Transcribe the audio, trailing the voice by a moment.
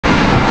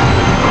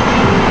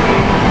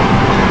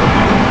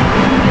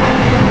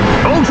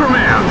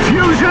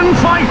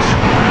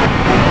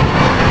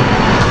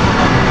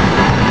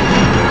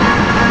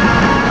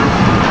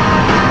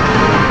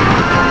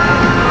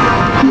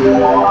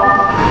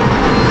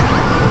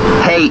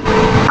Hey,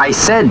 I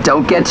said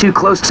don't get too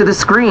close to the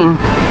screen.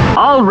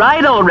 All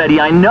right already,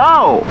 I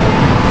know.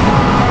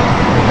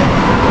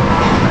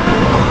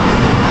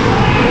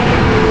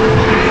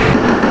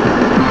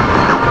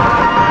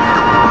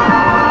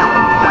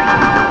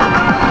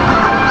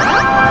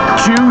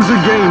 Choose a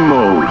game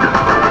mode.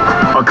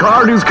 A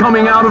card is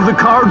coming out of the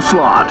card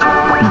slot.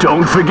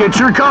 Don't forget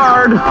your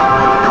card.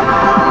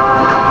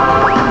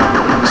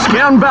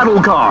 Scan battle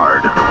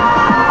card.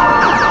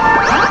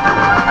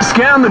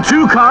 Scan the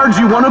 2 cards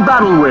you want to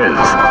battle with.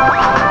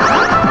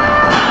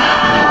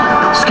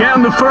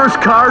 Scan the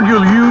first card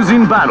you'll use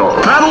in battle.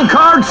 Battle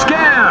card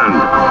scan!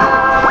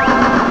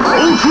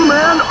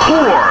 Ultraman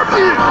Orb.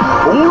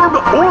 Orb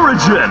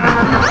Origin.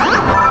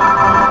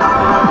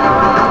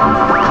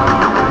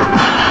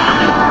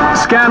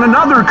 Scan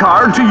another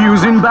card to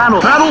use in battle.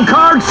 Battle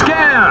card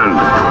scanned!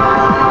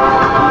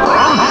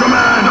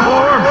 Ultraman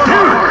Orb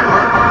Dark!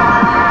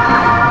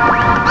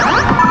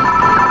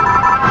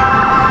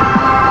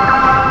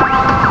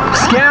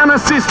 Scan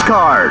assist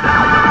card.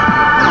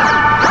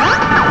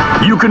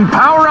 You can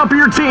power up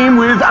your team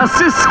with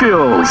assist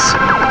skills.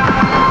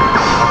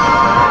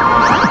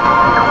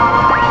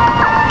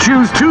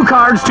 Choose 2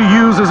 cards to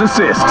use as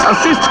assists.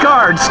 Assist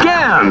card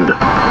scanned.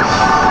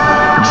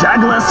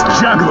 Jagless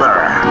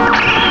Juggler.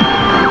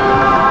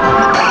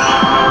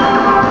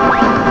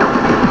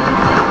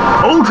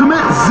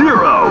 Ultimate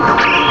Zero.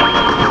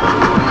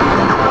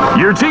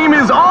 Your team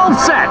is all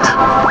set.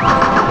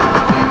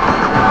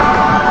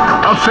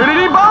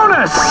 Affinity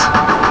bonus.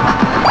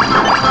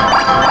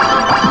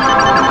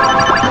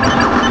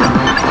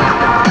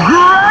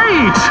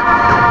 Great!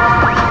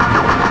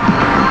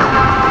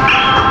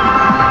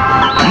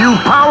 You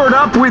powered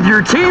up with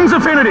your team's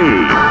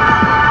affinity.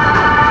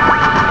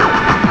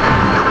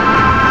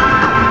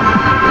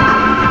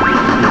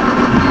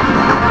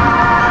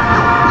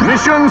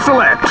 Mission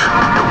select.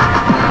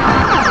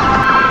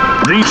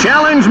 The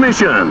challenge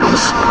missions.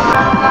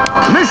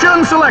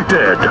 Mission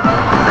selected.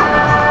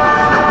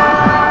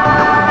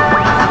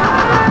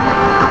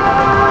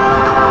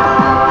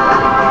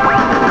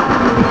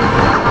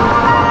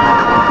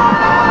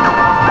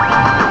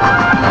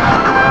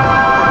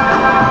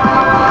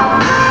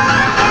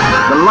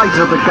 The light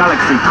of the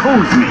galaxy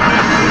calls me.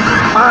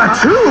 I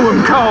too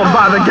am called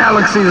by the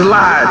galaxy's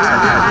light.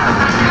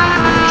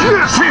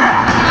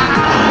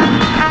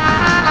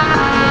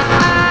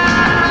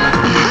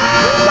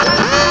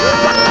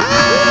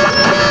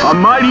 A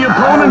mighty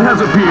opponent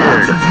has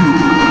appeared.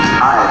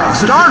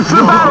 Start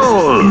the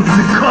battle!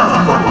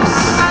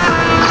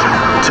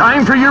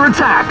 Time for your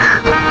attack.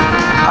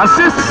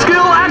 Assist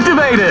skill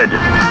activated.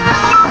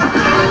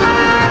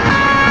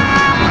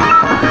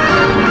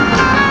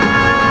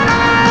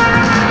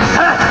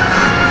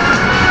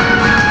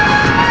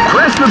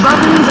 Press the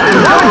buttons and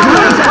go to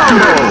the attack.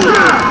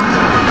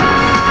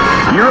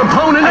 Your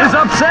opponent is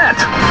upset.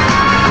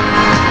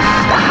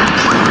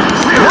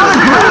 What a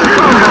great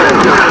combo!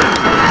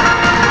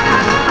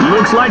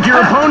 Looks like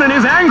your opponent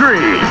is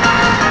angry.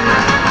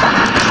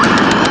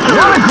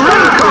 What a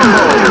great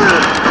combo!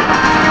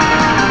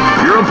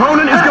 Your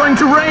opponent is going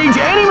to rage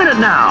any minute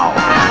now.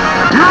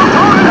 Your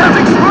opponent has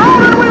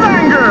exploded with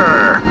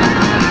anger.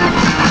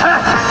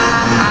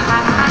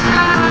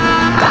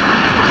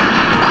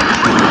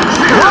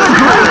 What a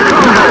great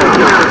combo!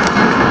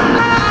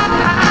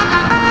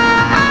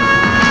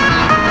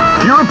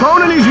 Your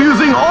opponent is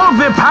using all of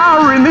their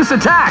power in this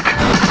attack.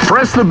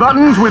 Press the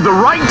buttons with the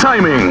right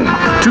timing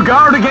to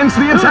guard against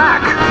the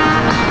attack.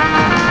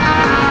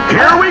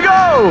 Here we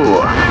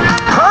go!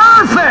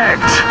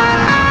 Perfect!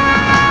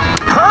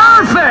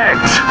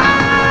 Perfect!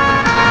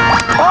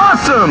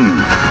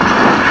 Awesome!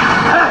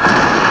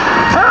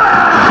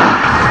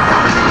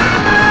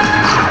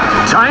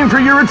 Time for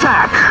your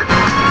attack.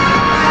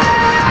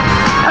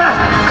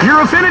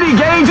 Your affinity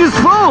gauge is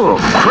full.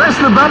 Press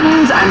the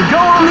buttons and go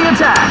on the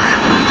attack.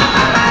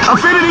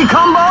 Affinity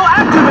combo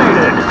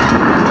activated.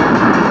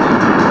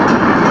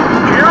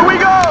 Here we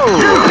go!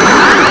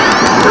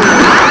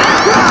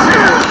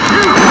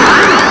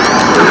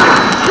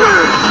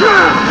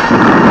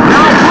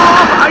 Now pull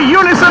up a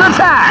unison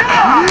attack!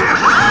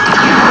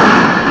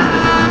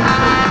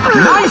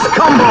 Nice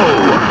combo!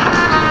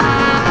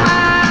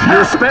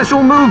 Your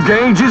special move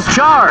gauge is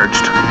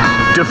charged.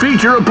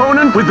 Defeat your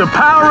opponent with the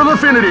power of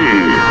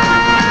affinity.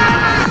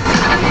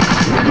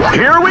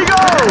 Here we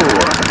go!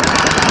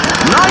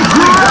 Nice,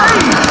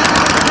 great!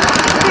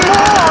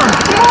 More!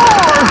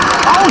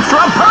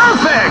 Ultra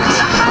perfect!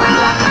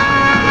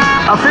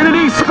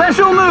 Affinity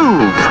special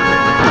move.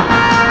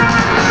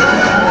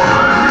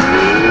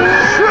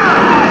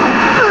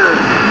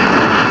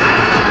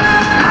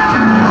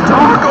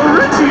 Dark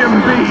Oritium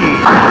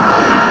Beam.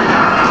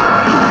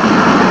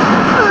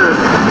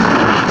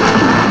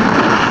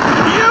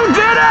 You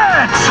did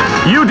it!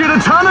 You did a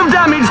ton of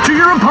damage to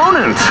your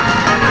opponent.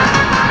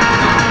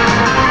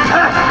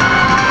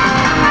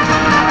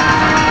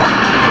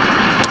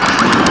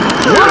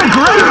 What a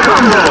great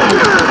combo!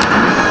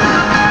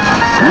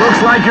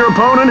 Looks like your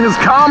opponent has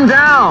calmed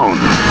down.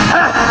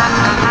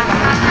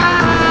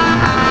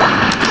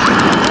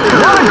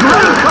 What a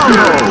great combo!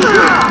 combo!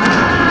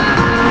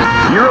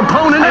 Your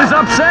opponent is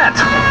upset!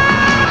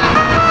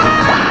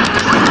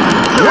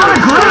 What a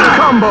great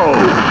combo!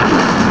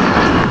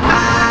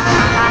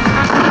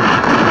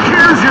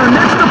 Here's your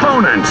next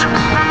opponent!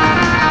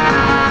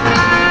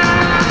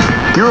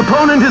 Your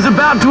opponent is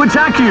about to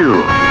attack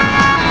you!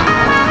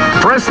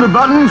 Press the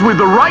buttons with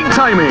the right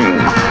timing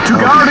to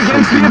guard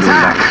against the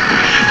attack!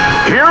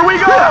 Here we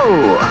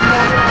go!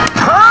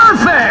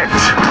 Perfect!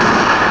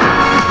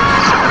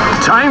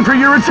 Time for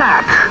your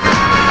attack!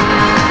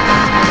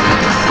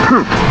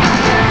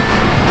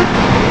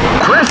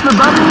 Press the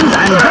buttons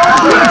and go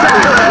on the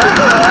attack!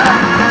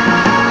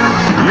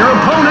 Your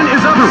opponent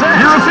is upset!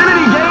 Your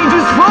affinity gauge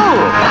is full!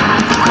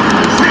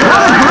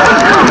 What a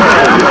great combo!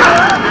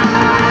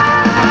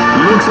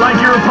 Looks like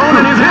your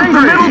opponent is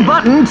angry! Hit the middle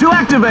button to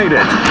activate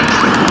it!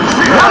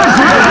 What a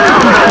great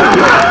combo!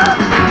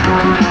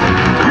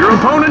 Your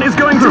opponent is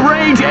going to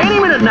rage any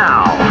minute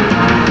now!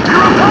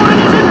 Your opponent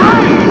is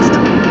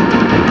enraged!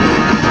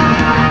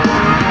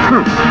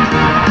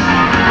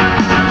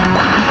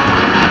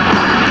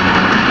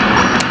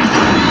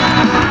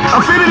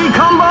 Affinity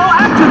combo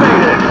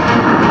activated!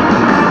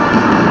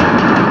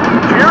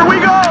 Here we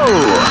go!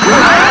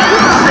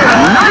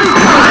 Nice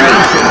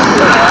combination!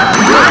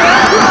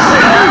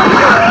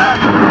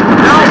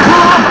 Now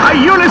pull up a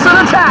unison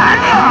attack!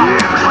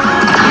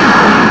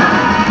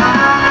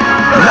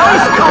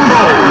 Nice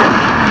combo!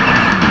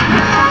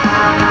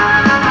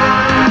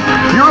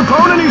 Your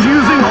opponent is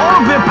using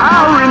all of their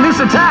power in this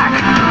attack.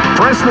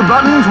 Press the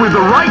buttons with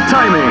the right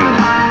timing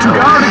to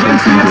guard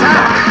against the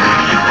attack.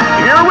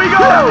 Here we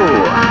go!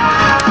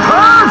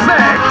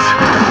 Perfect!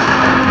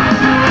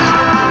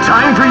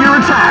 Time for your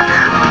attack.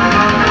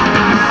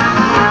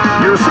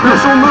 Your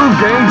special move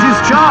gauge is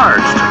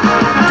charged.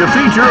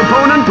 Defeat your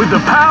opponent with the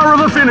power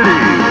of affinity.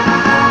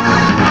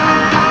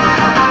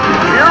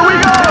 Here we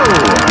go!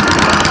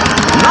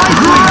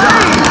 Nicely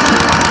done!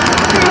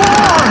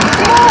 More!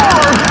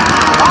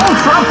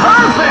 Ultra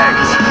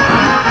perfect!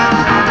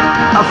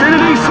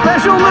 Affinity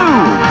special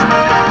move!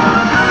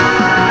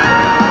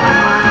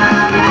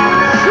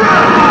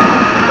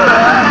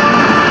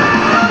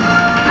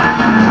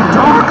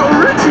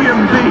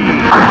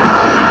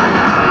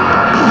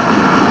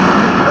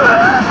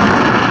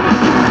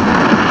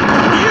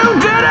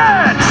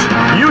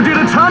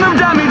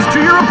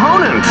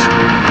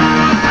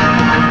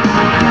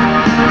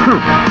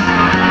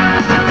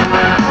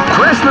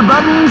 Press the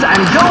buttons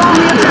and go on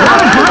the attack!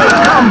 What a great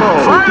combo!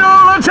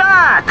 Final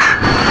attack!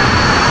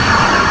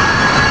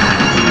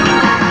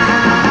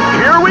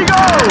 Here we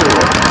go!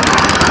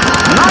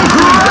 Nice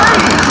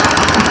raise!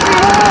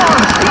 More!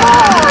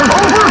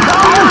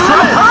 Overcome!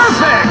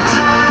 Perfect!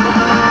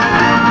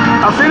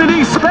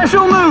 Affinity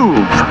special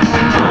move!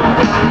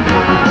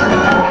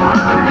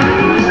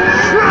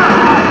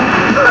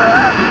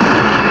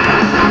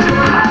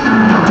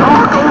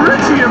 Dark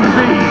Oritium B!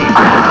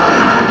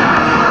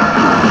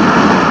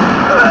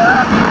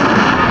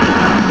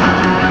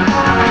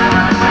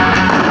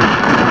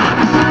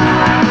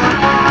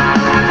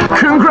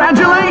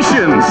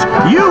 Congratulations!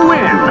 You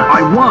win!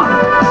 I won!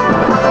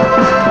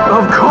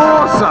 Of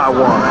course I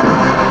won!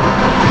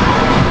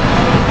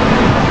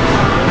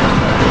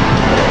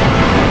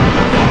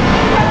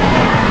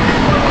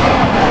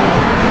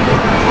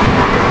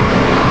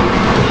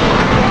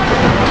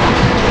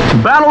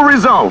 Battle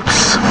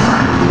results!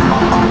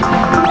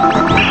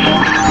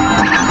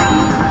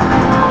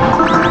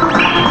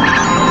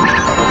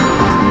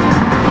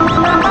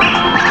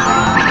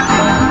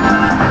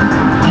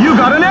 You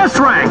got an S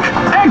rank!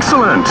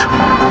 Excellent!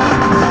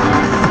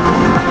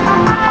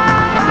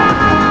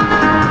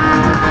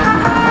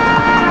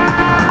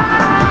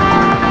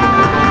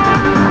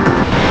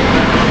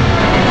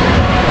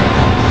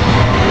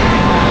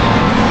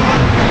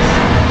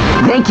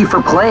 Thank you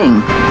for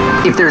playing.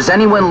 If there's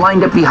anyone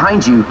lined up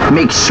behind you,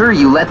 make sure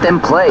you let them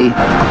play.